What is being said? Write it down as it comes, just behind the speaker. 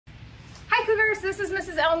Hi Cougars, this is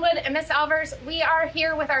Mrs. Elmwood and Miss Alvers. We are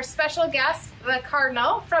here with our special guest, the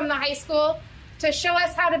Cardinal from the high school, to show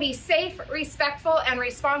us how to be safe, respectful, and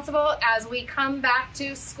responsible as we come back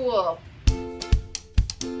to school.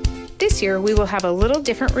 This year, we will have a little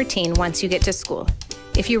different routine once you get to school.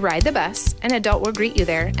 If you ride the bus, an adult will greet you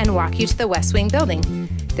there and walk you to the West Wing building.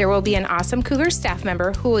 There will be an awesome Cougar staff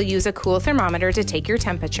member who will use a cool thermometer to take your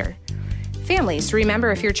temperature. Families,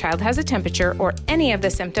 remember if your child has a temperature or any of the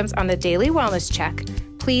symptoms on the daily wellness check,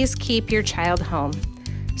 please keep your child home.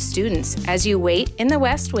 Students, as you wait in the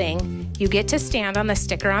West Wing, you get to stand on the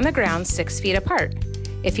sticker on the ground 6 feet apart.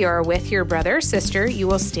 If you are with your brother or sister, you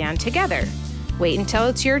will stand together. Wait until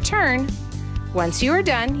it's your turn. Once you are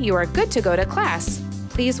done, you are good to go to class.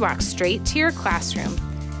 Please walk straight to your classroom.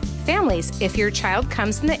 Families, if your child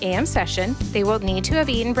comes in the AM session, they will need to have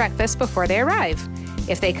eaten breakfast before they arrive.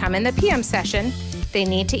 If they come in the PM session, they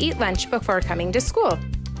need to eat lunch before coming to school.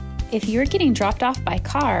 If you're getting dropped off by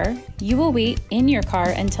car, you will wait in your car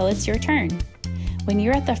until it's your turn. When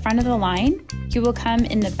you're at the front of the line, you will come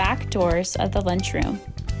in the back doors of the lunchroom.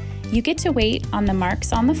 You get to wait on the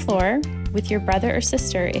marks on the floor with your brother or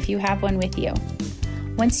sister if you have one with you.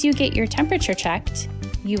 Once you get your temperature checked,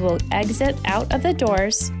 you will exit out of the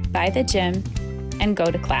doors by the gym and go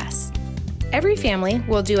to class. Every family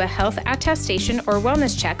will do a health attestation or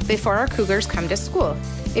wellness check before our Cougars come to school.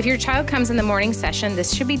 If your child comes in the morning session,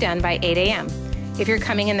 this should be done by 8 a.m. If you're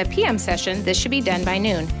coming in the PM session, this should be done by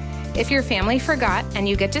noon. If your family forgot and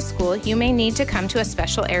you get to school, you may need to come to a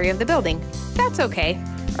special area of the building. That's okay.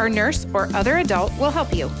 Our nurse or other adult will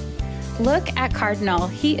help you. Look at Cardinal.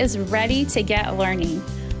 He is ready to get learning.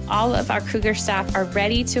 All of our Cougar staff are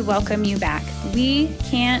ready to welcome you back. We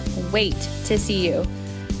can't wait to see you.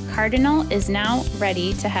 Cardinal is now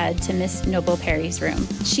ready to head to Miss Noble Perry's room.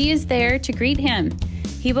 She is there to greet him.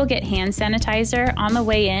 He will get hand sanitizer on the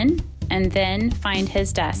way in and then find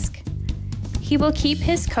his desk. He will keep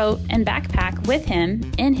his coat and backpack with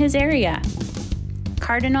him in his area.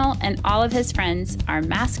 Cardinal and all of his friends are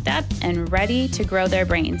masked up and ready to grow their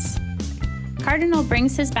brains. Cardinal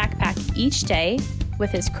brings his backpack each day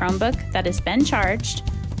with his Chromebook that has been charged,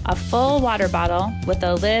 a full water bottle with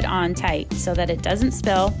the lid on tight so that it doesn't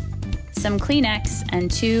spill, some Kleenex, and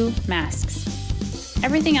 2 masks.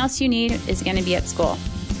 Everything else you need is going to be at school.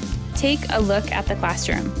 Take a look at the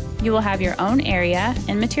classroom. You will have your own area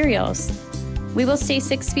and materials. We will stay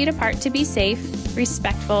 6 feet apart to be safe,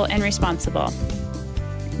 respectful, and responsible.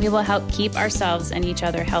 We will help keep ourselves and each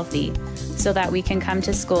other healthy so that we can come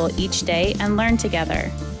to school each day and learn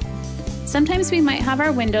together. Sometimes we might have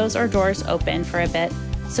our windows or doors open for a bit,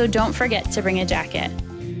 so don't forget to bring a jacket.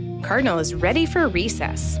 Cardinal is ready for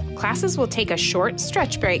recess. Classes will take a short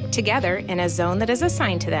stretch break together in a zone that is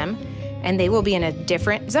assigned to them, and they will be in a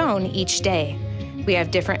different zone each day. We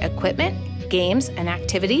have different equipment, games, and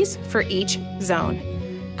activities for each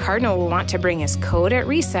zone. Cardinal will want to bring his coat at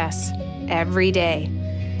recess every day.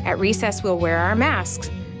 At recess, we'll wear our masks,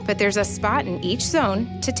 but there's a spot in each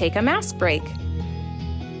zone to take a mask break.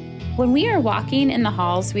 When we are walking in the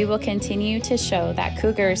halls, we will continue to show that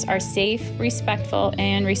Cougars are safe, respectful,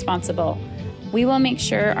 and responsible. We will make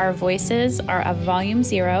sure our voices are of volume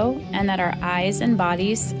 0 and that our eyes and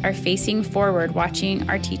bodies are facing forward watching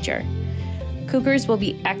our teacher. Cougars will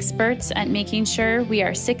be experts at making sure we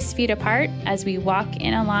are 6 feet apart as we walk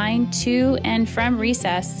in a line to and from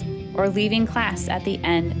recess or leaving class at the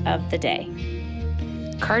end of the day.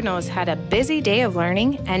 Cardinal has had a busy day of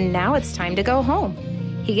learning, and now it's time to go home.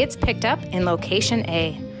 He gets picked up in location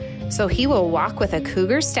A, so he will walk with a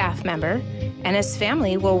Cougar staff member, and his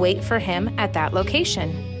family will wait for him at that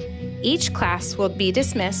location. Each class will be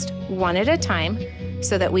dismissed one at a time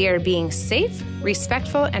so that we are being safe,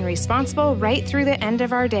 respectful, and responsible right through the end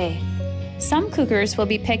of our day. Some Cougars will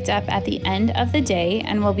be picked up at the end of the day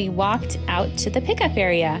and will be walked out to the pickup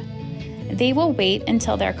area. They will wait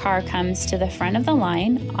until their car comes to the front of the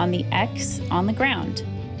line on the X on the ground.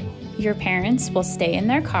 Your parents will stay in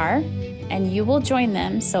their car, and you will join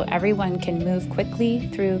them so everyone can move quickly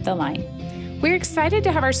through the line. We're excited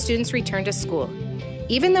to have our students return to school.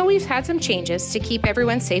 Even though we've had some changes to keep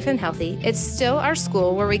everyone safe and healthy, it's still our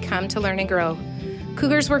school where we come to learn and grow.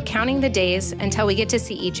 Cougars, we're counting the days until we get to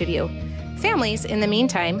see each of you. Families, in the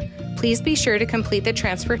meantime, please be sure to complete the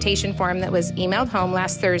transportation form that was emailed home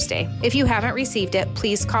last Thursday. If you haven't received it,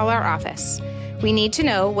 please call our office. We need to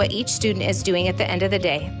know what each student is doing at the end of the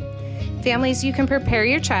day. Families, you can prepare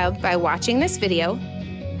your child by watching this video,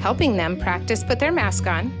 helping them practice put their mask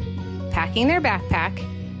on, packing their backpack,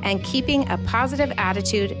 and keeping a positive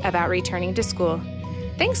attitude about returning to school.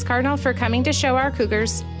 Thanks, Cardinal, for coming to show our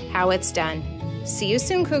Cougars how it's done. See you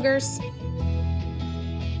soon, Cougars.